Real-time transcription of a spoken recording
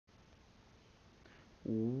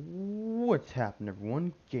What's happening,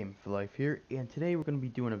 everyone? Game for Life here, and today we're going to be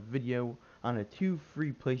doing a video on the 2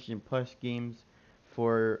 free PlayStation Plus games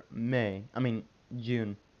for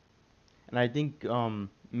June, and I think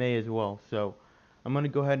May as well. So I'm going to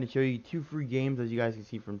go ahead and show you 2 free games, as you guys can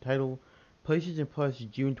see from title. PlayStation Plus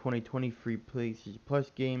June 2020 free PlayStation Plus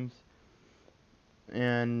games,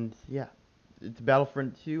 and yeah, it's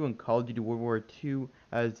Battlefront 2 and Call of Duty WWII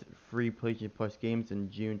as free PlayStation Plus games in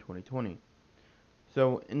June 2020.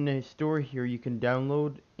 So in the store here, you can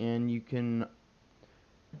download and you can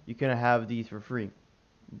have these for free,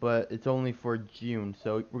 but it's only for June.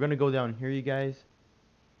 So we're gonna go down here, you guys.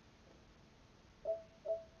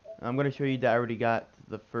 I'm gonna show you that I already got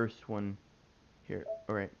the first one here.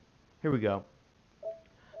 All right, here we go.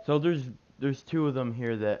 So there's 2 of them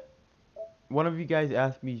here that one of you guys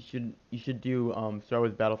asked me you should do start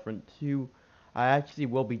with Battlefront 2. I actually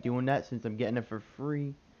will be doing that since I'm getting it for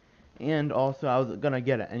free. And also, I was gonna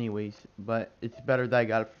get it anyways, but it's better that I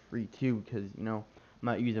got it for free too, because, you know, I'm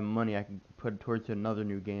not using money I can put it towards another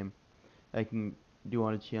new game I can do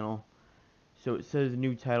on a channel. So it says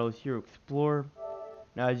new titles here, Explore.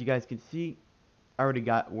 Now, as you guys can see, I already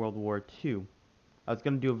got World War II. I was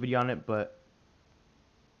gonna do a video on it, but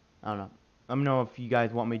I don't know. Let me know if you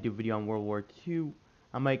guys want me to do a video on World War II.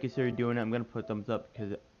 I might consider doing it. I'm gonna put a thumbs up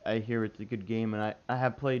because I hear it's a good game, and I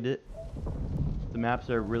have played it. The maps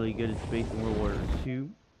are really good. It's based in World War II.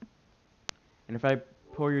 And if I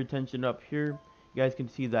pull your attention up here, you guys can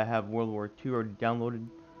see that I have World War II already downloaded.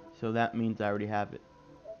 So that means I already have it.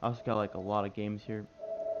 I also got like a lot of games here.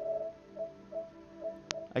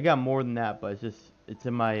 I got more than that, but it's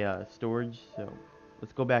in my storage. So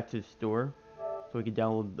let's go back to the store so we can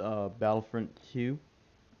download Battlefront 2.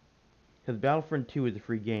 Because Battlefront 2 is a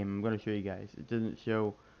free game. I'm going to show you guys. It doesn't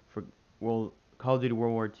show for Call of Duty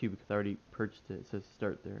World War II because I already purchased it. It says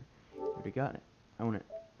start there. Already got it. I own it.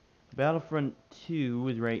 Battlefront 2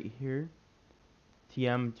 is right here.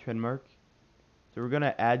 TM trademark. So we're going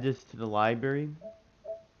to add this to the library.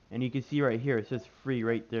 And you can see right here, it says free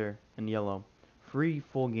right there in yellow. Free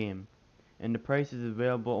full game. And the price is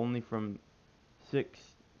available only from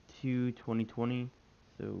 6/2/2020.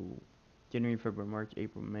 So January, February, March,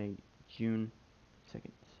 April, May, June 2nd.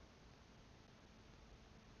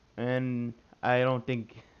 And I don't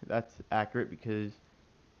think that's accurate because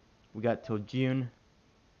we got till June.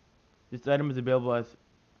 This item is available as,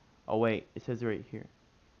 oh wait, it says right here.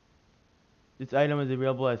 This item is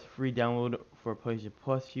available as free download for PlayStation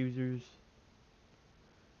Plus users.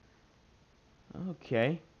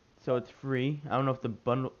 Okay, so it's free. I don't know if the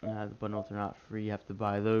bundles are not free. You have to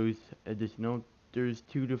buy those additional. There's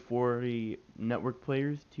 2 to 40 network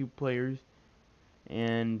players, 2 players,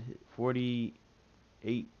 and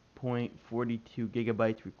 48.42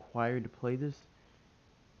 gigabytes required to play this.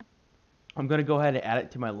 I'm gonna go ahead and add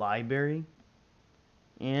it to my library,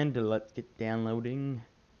 and let's get downloading.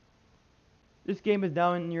 This game is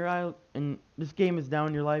now in your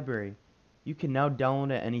library. You can now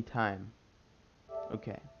download it anytime.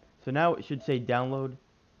 Okay, so now it should say download.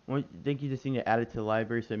 I think you just need to add it to the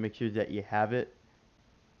library, so make sure that you have it.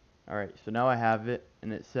 Alright, so now I have it,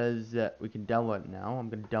 and it says that we can download it now. I'm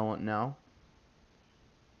going to download it now.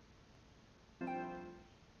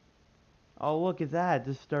 Oh, look at that. It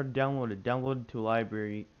just started downloaded. Downloaded to a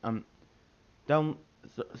library.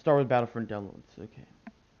 Start with Battlefront downloads. Okay.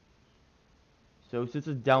 So since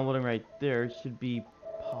it's downloading right there, it should be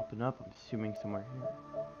popping up, I'm assuming, somewhere here.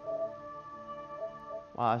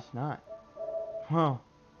 Wow, it's not. Huh.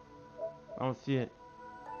 I don't see it.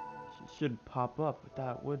 It should pop up, but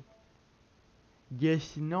that would.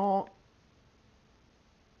 Guess not.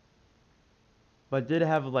 But it did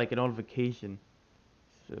have like a notification.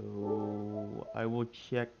 So I will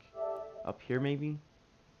check up here maybe.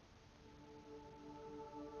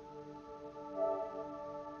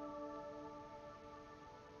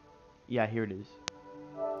 Yeah, here it is.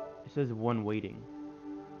 It says 1 waiting.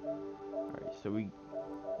 Alright, so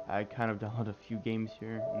I kind of downloaded a few games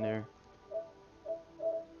here and there.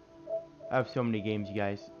 I have so many games, you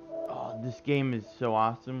guys. Oh, this game is so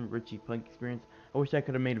awesome. Richie Plank experience. I wish I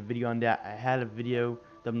could have made a video on that. I had a video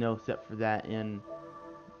thumbnail set for that and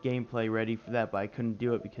gameplay ready for that, but I couldn't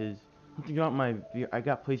do it because I got my VR. I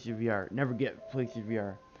got PlayStation VR. Never get PlayStation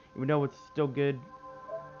VR. Even though it's still good,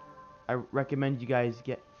 I recommend you guys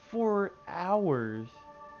get 4 hours.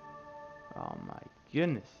 Oh my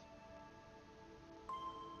goodness.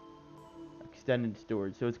 Extended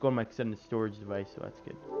storage. So it's going to my extended storage device, so that's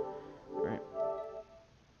good. Alright.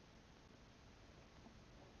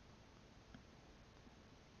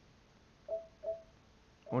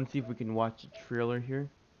 I want to see if we can watch a trailer here.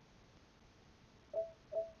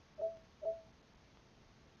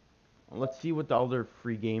 let's see what the other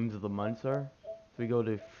free games of the months are. So we go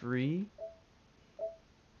to free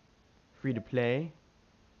to play,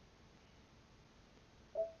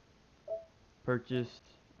 purchased,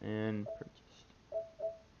 and purchased.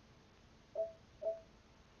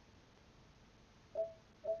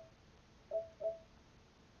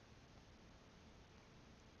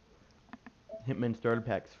 Hitman starter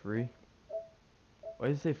pack's free. Why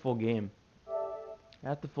does it say full game? I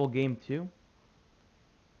have the full game too?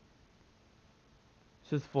 It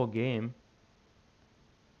says full game.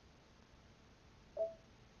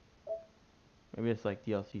 Maybe it's like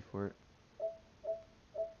DLC for it.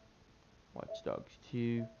 Watch Dogs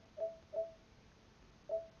 2.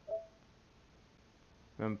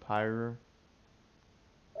 Vampire.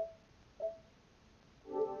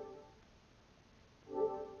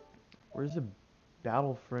 Where's the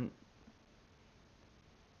Battlefront?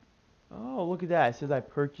 Oh, look at that. It says I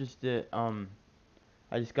purchased it.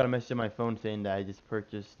 I just got a message on my phone saying that I just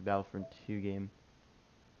purchased the Battlefront 2 game.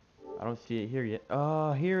 I don't see it here yet.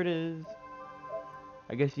 Oh, here it is.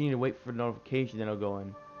 I guess you need to wait for the notification, then it'll go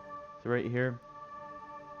in. So right here.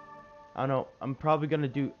 I don't know. I'm probably gonna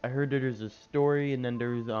do. I heard that there's a story, and then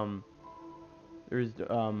there's a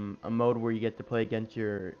mode where you get to play against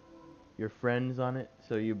your friends on it.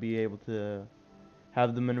 So you'll be able to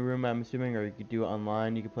have them in a room, I'm assuming, or you could do it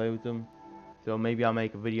online. You can play with them. So maybe I'll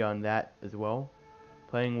make a video on that as well.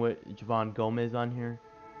 Playing with Javon Gomez on here,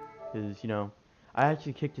 because you know, I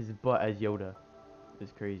actually kicked his butt as Yoda.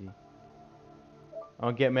 It's crazy.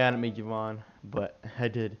 Don't get mad at me, Javon, but I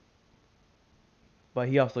did. But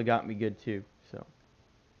he also got me good too. So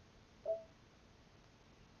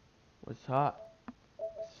what's hot?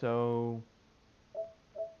 So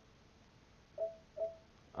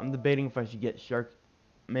I'm debating if I should get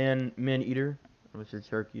Man Eater. Or is it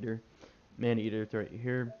Shark Eater? Man Eater. It's right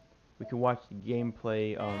here. We can watch the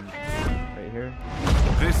gameplay right here.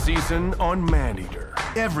 This season on Man Eater,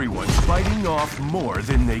 everyone's biting off more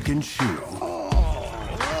than they can chew.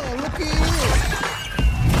 Oh, look at you!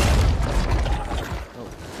 Oh,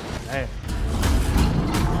 hey.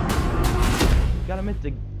 Gotta admit,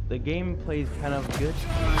 the gameplay is kind of good.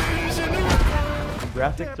 The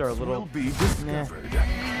graphics are a little nah,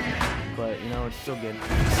 but you know, it's still good to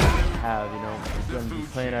have, you know. It's gonna be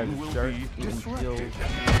playing as a shark, even still it's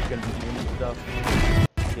gonna be doing stuff.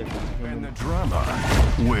 And the drama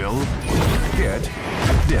will get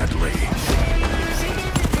deadly.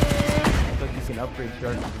 Looks like you can upgrade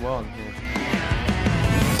sharks as well in here.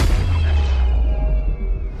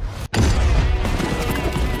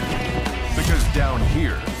 Because down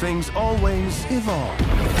here, things always evolve.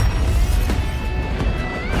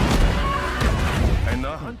 And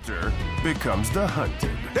the hunter becomes the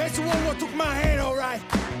hunted. That's the one who took my hand, all right.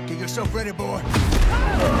 Get yourself ready, boy.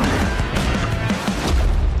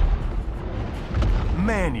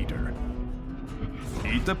 Man Eater.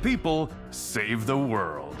 Eat the people, save the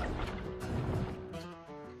world.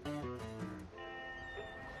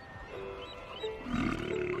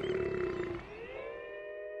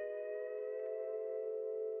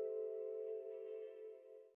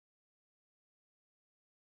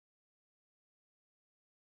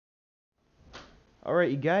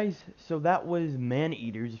 Alright, you guys, so that was Man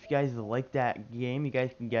Eaters. If you guys like that game, you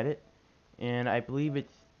guys can get it. And I believe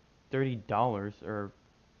it's $30, or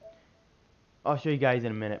I'll show you guys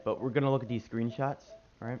in a minute, but we're going to look at these screenshots,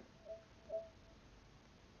 alright?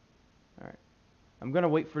 Alright. I'm going to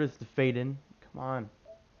wait for this to fade in. Come on.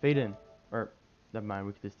 Fade in. Or, never mind,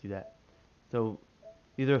 we can just do that. So,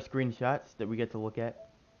 these are screenshots that we get to look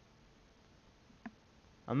at.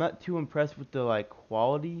 I'm not too impressed with the, like,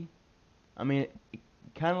 quality. I mean, it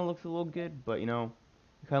kind of looks a little good, but, you know,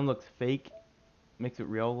 it kind of looks fake. Makes it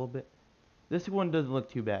real a little bit. This one doesn't look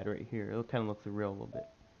too bad right here. It kind of looks real a little bit.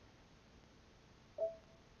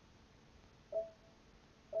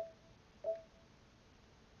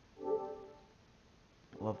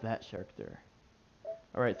 Love that shark there.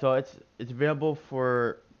 Alright, so it's available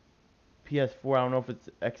for PS4. I don't know if it's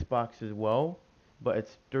Xbox as well, but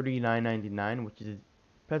it's $39.99, which is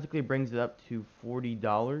practically brings it up to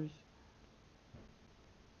 $40.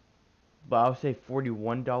 But I'll say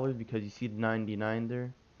 $41 because you see the 99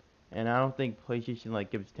 there. And I don't think PlayStation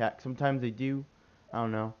like gives tax. Sometimes they do. I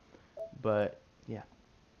don't know. But yeah.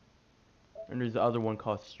 And there's the other one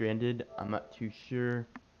called Stranded. I'm not too sure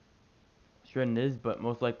Stranded is, but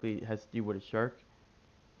most likely it has to do with a shark.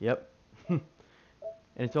 Yep. And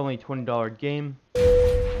it's only a $20 game. Wow.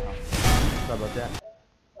 Sorry about that.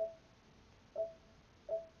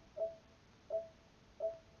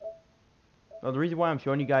 Now the reason why I'm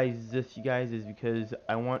showing you guys this, is because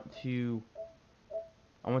I want to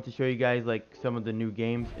I want to show you guys like some of the new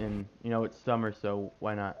games, and you know it's summer, so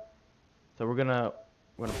why not? So we're gonna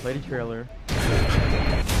play the trailer.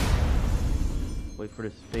 Wait for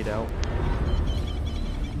this to fade out.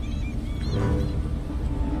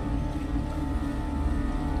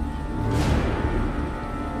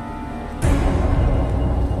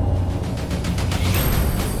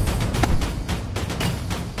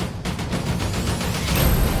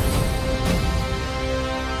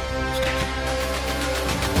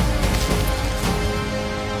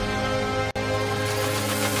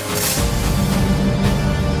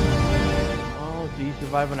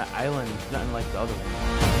 Survive on an island. It's nothing like the other one.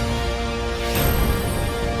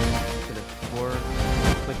 Get a score.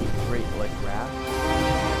 It's like a great like raft.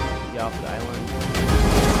 Get off the island.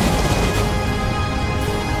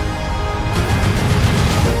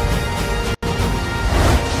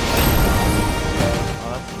 Oh,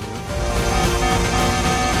 that's new.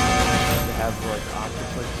 They have like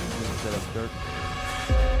octopus instead of dirt.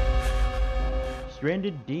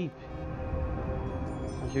 Stranded Deep.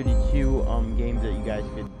 I'll show you two games that you guys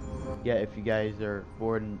could get if you guys are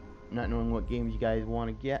bored and not knowing what games you guys want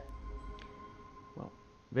to get. Well,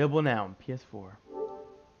 available now on PS4.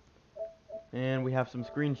 And we have some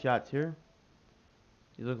screenshots here.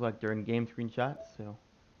 These look like they're in-game screenshots, so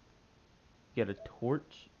get a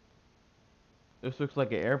torch. This looks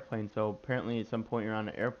like an airplane, so apparently at some point you're on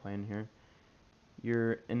an airplane here.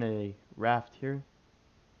 You're in a raft here.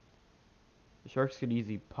 The sharks could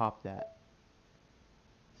easily pop that.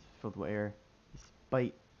 Filled with air,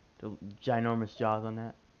 despite the ginormous jaws on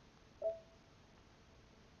that.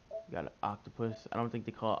 Got an octopus. I don't think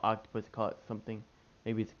they call it octopus, they call it something.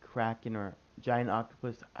 Maybe it's a kraken or a giant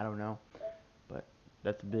octopus. I don't know. But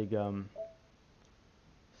that's a big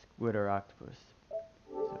squid or octopus.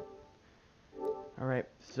 So, alright,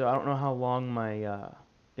 so I don't know how long my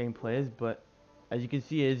gameplay is, but as you can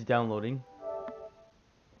see, it is downloading.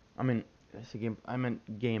 I mean, I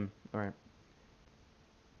meant game. Alright.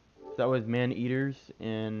 So that was Man-Eaters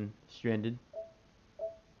and Stranded.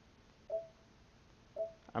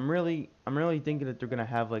 I'm really thinking that they're gonna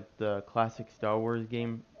have like the classic Star Wars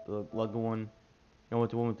game, the Lego one, you know,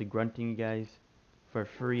 with the one with the grunting guys, for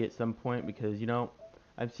free at some point, because you know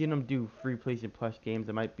I've seen them do free PlayStation Plus games.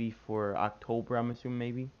 It might be for October, I'm assuming,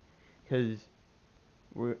 maybe, because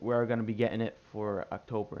we're gonna be getting it for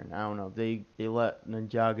October, and I don't know. They let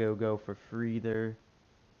Ninjago go for free there.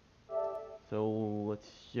 So let's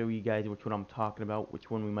show you guys which one I'm talking about,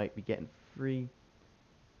 which one we might be getting free.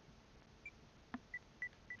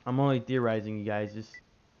 I'm only theorizing, you guys. This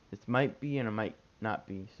might be and it might not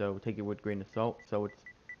be, so take it with a grain of salt. So it's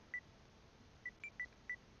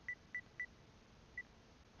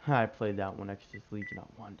I played that one, Exorcist Legion. I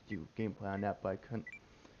wanted to do gameplay on that, but I couldn't.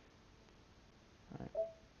 Alright.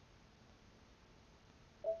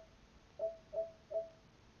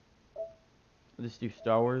 Let's do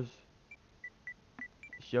Star Wars.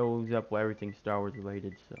 Shows up with everything Star Wars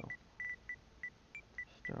related, so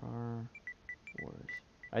Star Wars.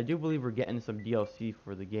 I do believe we're getting some DLC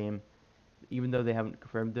for the game, even though they haven't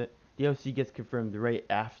confirmed it. DLC gets confirmed right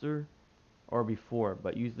after or before,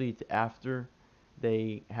 but usually it's after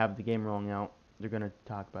they have the game rolling out. They're gonna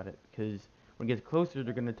talk about it, because when it gets closer,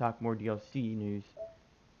 they're gonna talk more DLC news.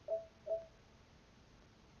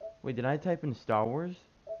 Wait, did I type in Star Wars?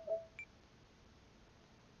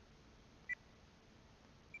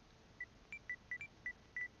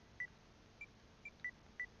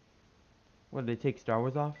 What, did they take Star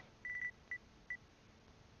Wars off?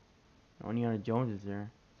 Oh, Indiana Jones is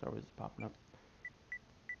there. Star Wars is popping up.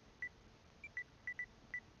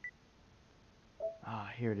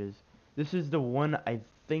 Ah, here it is. This is the one I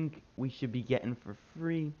think we should be getting for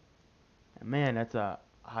free. And man, that's a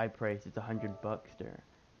high price. It's $100 there.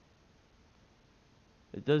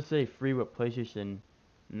 It does say free with PlayStation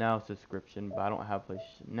Now subscription, but I don't have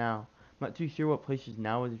PlayStation Now. I'm not too sure what PlayStation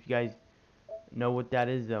Now is. If you guys know what that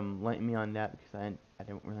is, light me on that, because I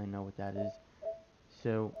don't really know what that is.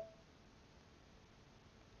 So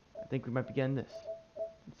I think we might be getting this.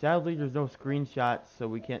 Sadly, there's no screenshots, so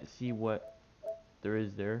we can't see what there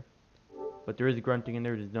is there. But there is grunting in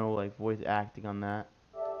there. There's no like voice acting on that.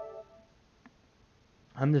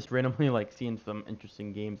 I'm just randomly like seeing some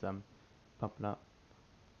interesting games I'm pumping up.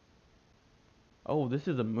 Oh, this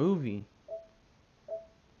is a movie.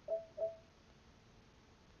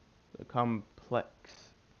 The Complex.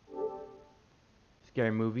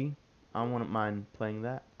 Scary movie. I wouldn't mind playing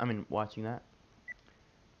that. I mean, watching that.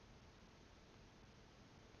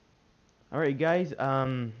 Alright guys,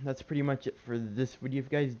 that's pretty much it for this video. If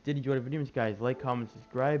you guys did enjoy the video, guys, like, comment,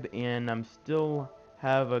 subscribe, and I'm still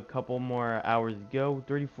have a couple more hours to go,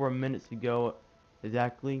 34 minutes to go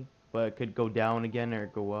exactly, but it could go down again or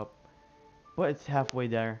go up. But it's halfway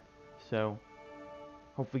there. So,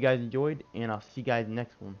 hope you guys enjoyed, and I'll see you guys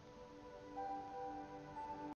next one.